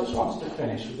 And so I just wanted to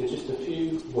finish with just a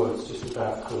few words just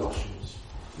about Colossians.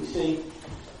 You see,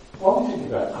 when we think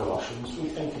about Colossians, we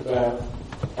think about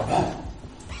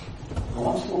a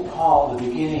wonderful part of the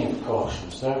beginning of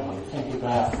Colossians, don't we? We think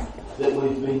about that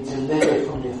we've been delivered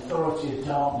from the authority of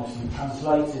darkness and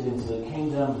translated into the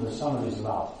kingdom of the Son of His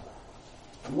love.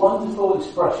 Wonderful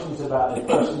expressions about the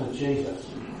person of Jesus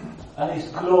and His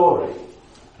glory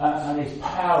and His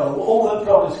power and all that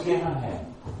God has given Him.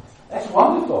 That's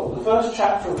wonderful. The first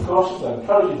chapter of Colossians, I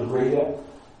encourage you to read it.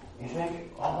 You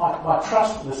think, oh, my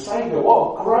trust in the Saviour,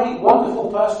 what a great,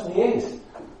 wonderful person He is.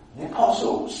 The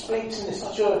Apostle speaks in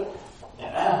such a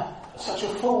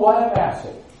full way about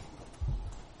it.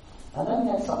 And then he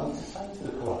had something to say to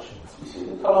the Colossians. You see,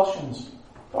 the Colossians,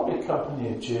 probably a company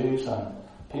of Jews and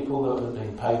people that had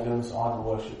been pagans, idol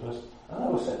worshippers, and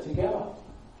they were set together.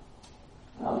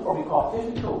 And that was probably quite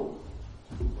difficult.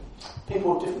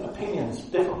 People with different opinions,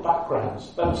 different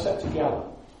backgrounds, they were set together.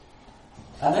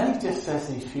 And then he just says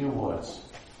these few words.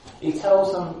 He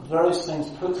tells them various things,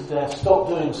 put to death, stop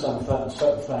doing certain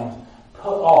things,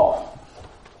 put off,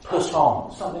 push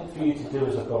on, something for you to do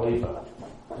as a believer.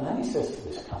 And then he says to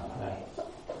this company,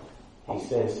 he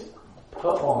says,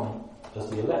 put on as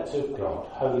the elect of God,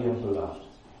 holy and beloved.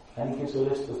 And he gives a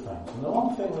list of things. And the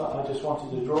one thing that I just wanted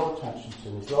to draw attention to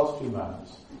in these last few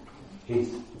moments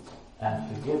is,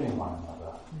 and forgiving one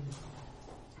another,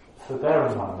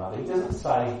 forbearing one another. He doesn't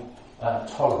say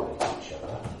tolerate each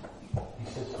other.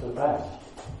 He says forbear.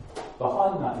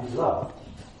 Behind that is love.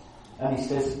 And he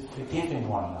says forgiving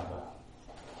one another.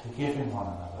 Forgiving one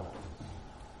another.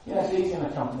 You know, it's easy in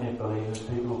a company of believers.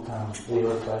 People can be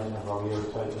irritated and probably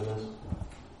irritate others.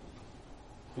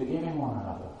 Forgiving one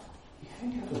another. You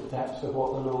think of the depths of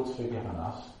what the Lord's forgiven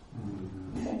us.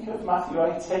 You think of Matthew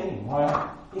 18,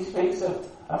 where he speaks of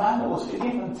a man that was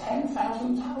forgiven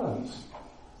 10,000 talents.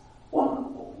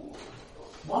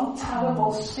 One talent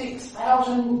was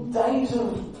 6,000 days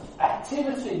of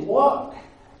activity, work.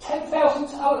 10,000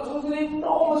 talents was an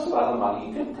enormous amount of money.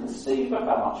 You couldn't conceive of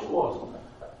how much it was.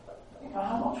 You know,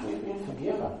 how much we've been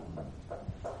forgiven.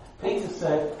 Peter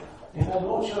said, you know,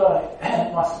 Lord, should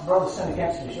my brother sin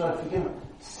against me, should I forgive him?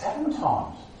 7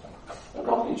 times. A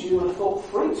godly Jew would have thought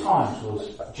 3 times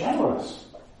was generous.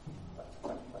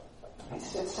 He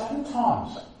said 7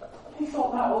 times. He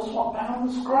thought that was what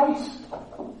boundless grace.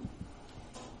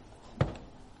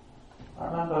 I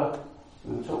remember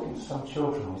we were talking to some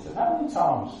children. We said, how many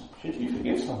times should you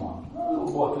forgive someone? The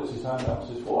little boy puts his hand up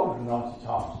and says 490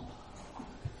 times.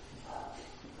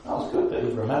 That was good that he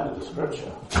remembered the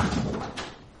scripture.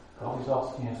 God is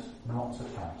asking us not to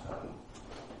count up.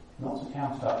 Not to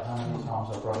count up how many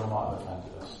times our brother might have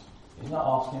offended us. He's not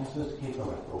asking us to keep a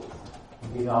record.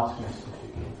 He's asking us to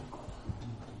forgive.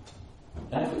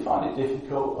 And if we find it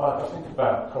difficult, I think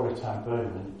about Corrie ten Boom,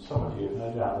 and some of you have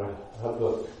no doubt read her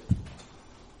book.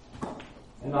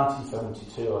 In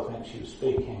 1972, I think she was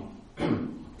speaking,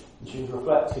 and she was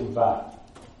reflecting back.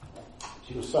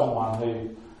 She was someone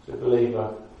who was a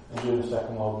believer, and during the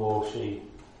Second World War, she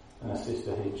and her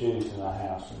sister hid Jews in her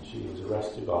house, and she was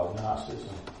arrested by the Nazis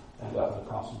and ended up in a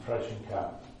concentration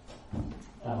camp,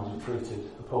 and was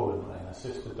treated appallingly, and her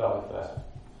sister died there.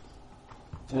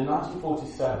 And in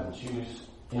 1947, she was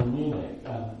in Munich,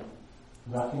 and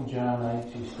back in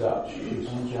Germany, she's Dutch, she was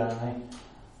in Germany,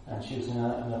 and she was in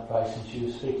a place, and she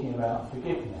was speaking about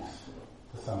forgiveness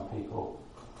to some people.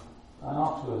 And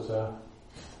afterwards, a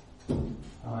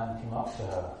man came up to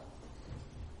her,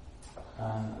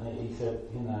 and he said,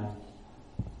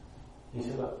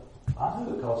 look, I know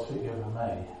that God's forgiven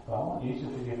me, but I want you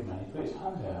to forgive me. Put his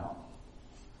hand out.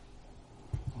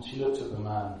 And she looked at the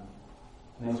man,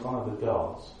 and he was one of the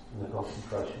guards in the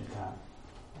concentration camp.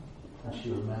 And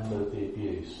she remembered the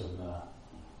abuse and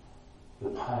the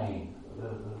pain,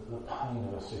 the pain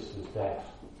of her sister's death.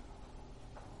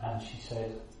 And she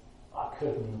said, I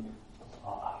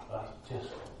just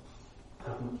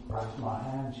couldn't raise my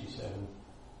hand, she said. And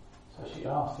so she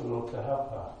asked the Lord to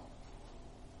help her.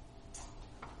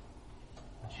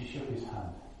 And she shook his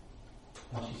hand.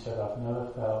 And she said, I've never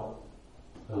felt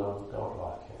the love of God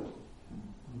like it.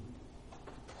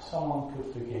 Someone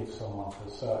could forgive someone for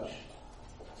such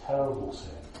terrible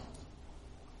sin.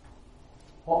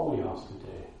 What are we asked to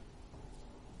do?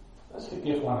 Let's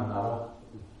forgive one another.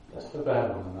 Let's forbear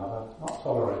one another. Not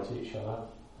tolerate each other.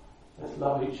 Let's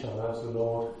love each other as the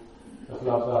Lord has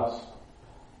loved us.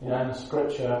 In the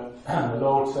scripture, the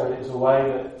Lord said it was a way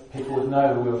that people would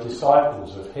know we were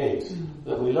disciples of His,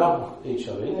 that we love each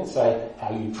other. He didn't say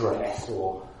how you dress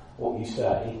or what you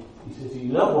say. He says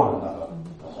you love one another.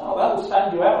 That will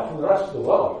stand you out from the rest of the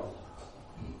world.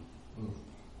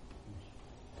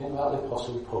 Think about the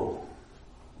Apostle Paul.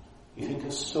 You think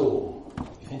of Saul.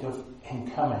 You think of him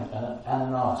coming and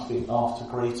Ananias being asked to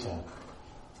greet him.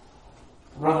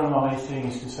 Brother of mine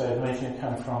used to say, the meeting I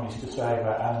came from used to say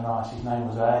about Ananias, his name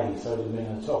was A, so he'd been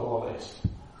at the top of the list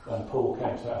when Paul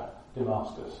came to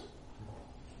Damascus.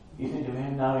 You think of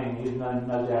him knowing, he'd known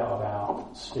no doubt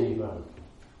about Stephen.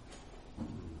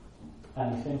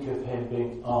 And you think of him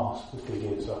being asked to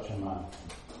forgive such a man.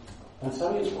 And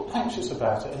so he was anxious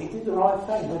about it, and he did the right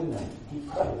thing, didn't he? He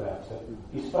prayed about it.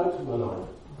 He spoke to the Lord.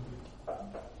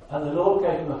 And the Lord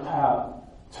gave him the power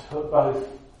to put both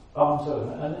arms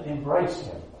over him and embrace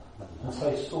him and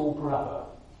say, Saul, brother.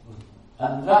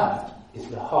 And that is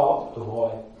the heart of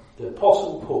why the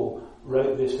Apostle Paul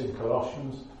wrote this in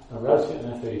Colossians and wrote it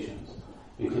in Ephesians.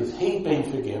 Because he'd been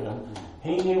forgiven.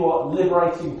 He knew what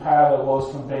liberating power there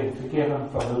was from being forgiven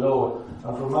from the Lord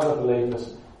and from other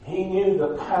believers. He knew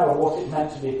the power of what it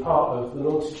meant to be part of the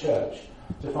Lord's church,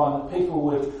 to find that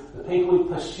the people we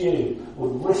pursued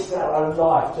would risk their own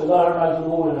life to lower them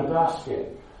overboard in a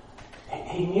basket.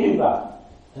 He knew that,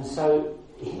 and so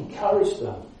he encouraged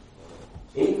them.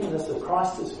 Even as the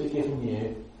Christ has forgiven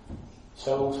you,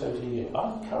 so also do you.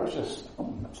 I encourage us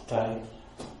today.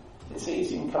 It's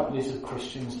easy in companies of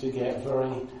Christians to get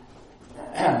very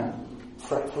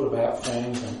fretful about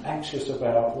things and anxious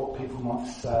about what people might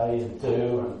say and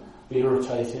do and be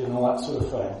irritated and all that sort of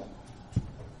thing.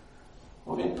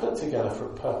 We've been put together for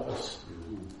a purpose.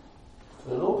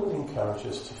 The Lord will encourage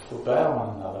us to forbear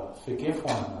one another, forgive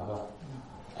one another,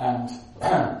 and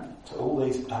to all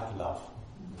these add love.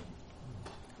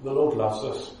 The Lord loves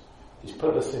us. He's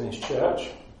put us in His church.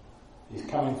 He's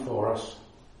coming for us.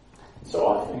 So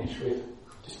I finish with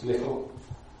just a little.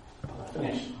 I'm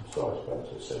sorry, I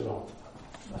spoke to so long.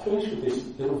 I finish with this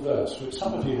little verse, which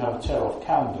some of you have a tear-off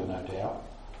calendar, no doubt.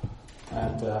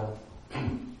 And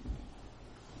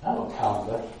I have a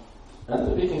calendar. And at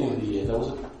the beginning of the year, there was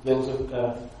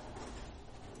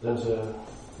a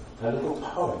little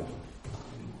poem.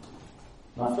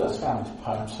 And I first found this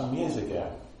poem some years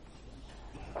ago.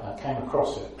 I came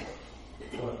across it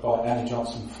by Annie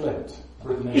Johnson Flint,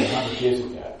 written nearly 100 years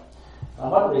ago. And I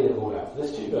won't read it all out.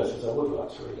 There's two verses I would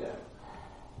like to read out.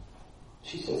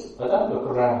 She says, I don't look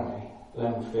around me,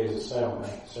 then fears assail me,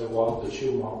 so wild the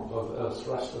tumult of earth's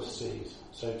restless seas,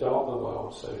 so dark the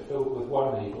world, so filled with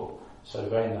one evil, so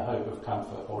vain the hope of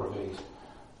comfort or of ease.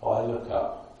 I look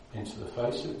up into the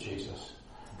face of Jesus,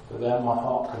 for there my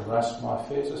heart can rest, my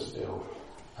fears are stilled,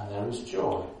 and there is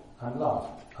joy and love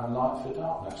and light for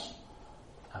darkness,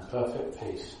 and perfect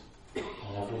peace,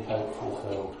 and every hope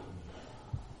fulfilled.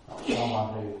 Like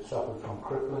someone who suffered from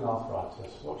crippling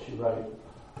arthritis, what she wrote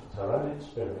was her own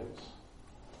experience.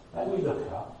 May we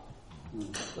look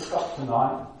up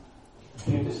tonight. If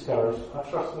you're discouraged, I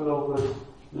trust the Lord will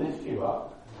lift you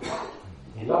up.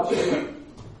 He loves you.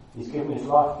 He's given His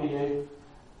life for you.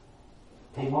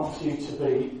 He wants you to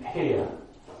be here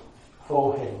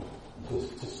for Him,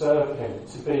 to serve Him,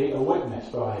 to be a witness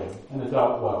for Him in a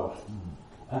dark world,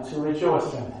 and to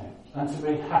rejoice in Him, and to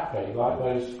be happy, like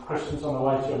those Christians on the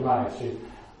way to Emmaus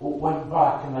who went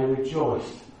back and they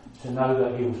rejoiced to know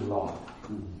that He was alive.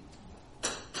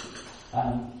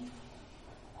 And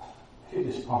if you're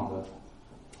despondent,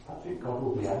 I think God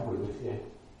will be angry with you.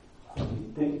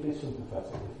 deeply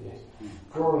sympathetic with you,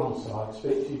 draw alongside,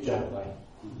 speak to you gently,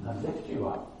 and lift you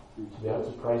up to be able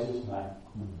to praise his name.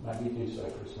 May we do so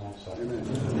for his name's sake. Amen.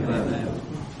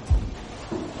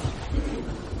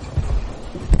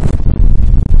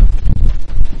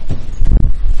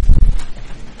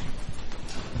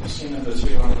 Scene number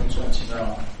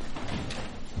 229.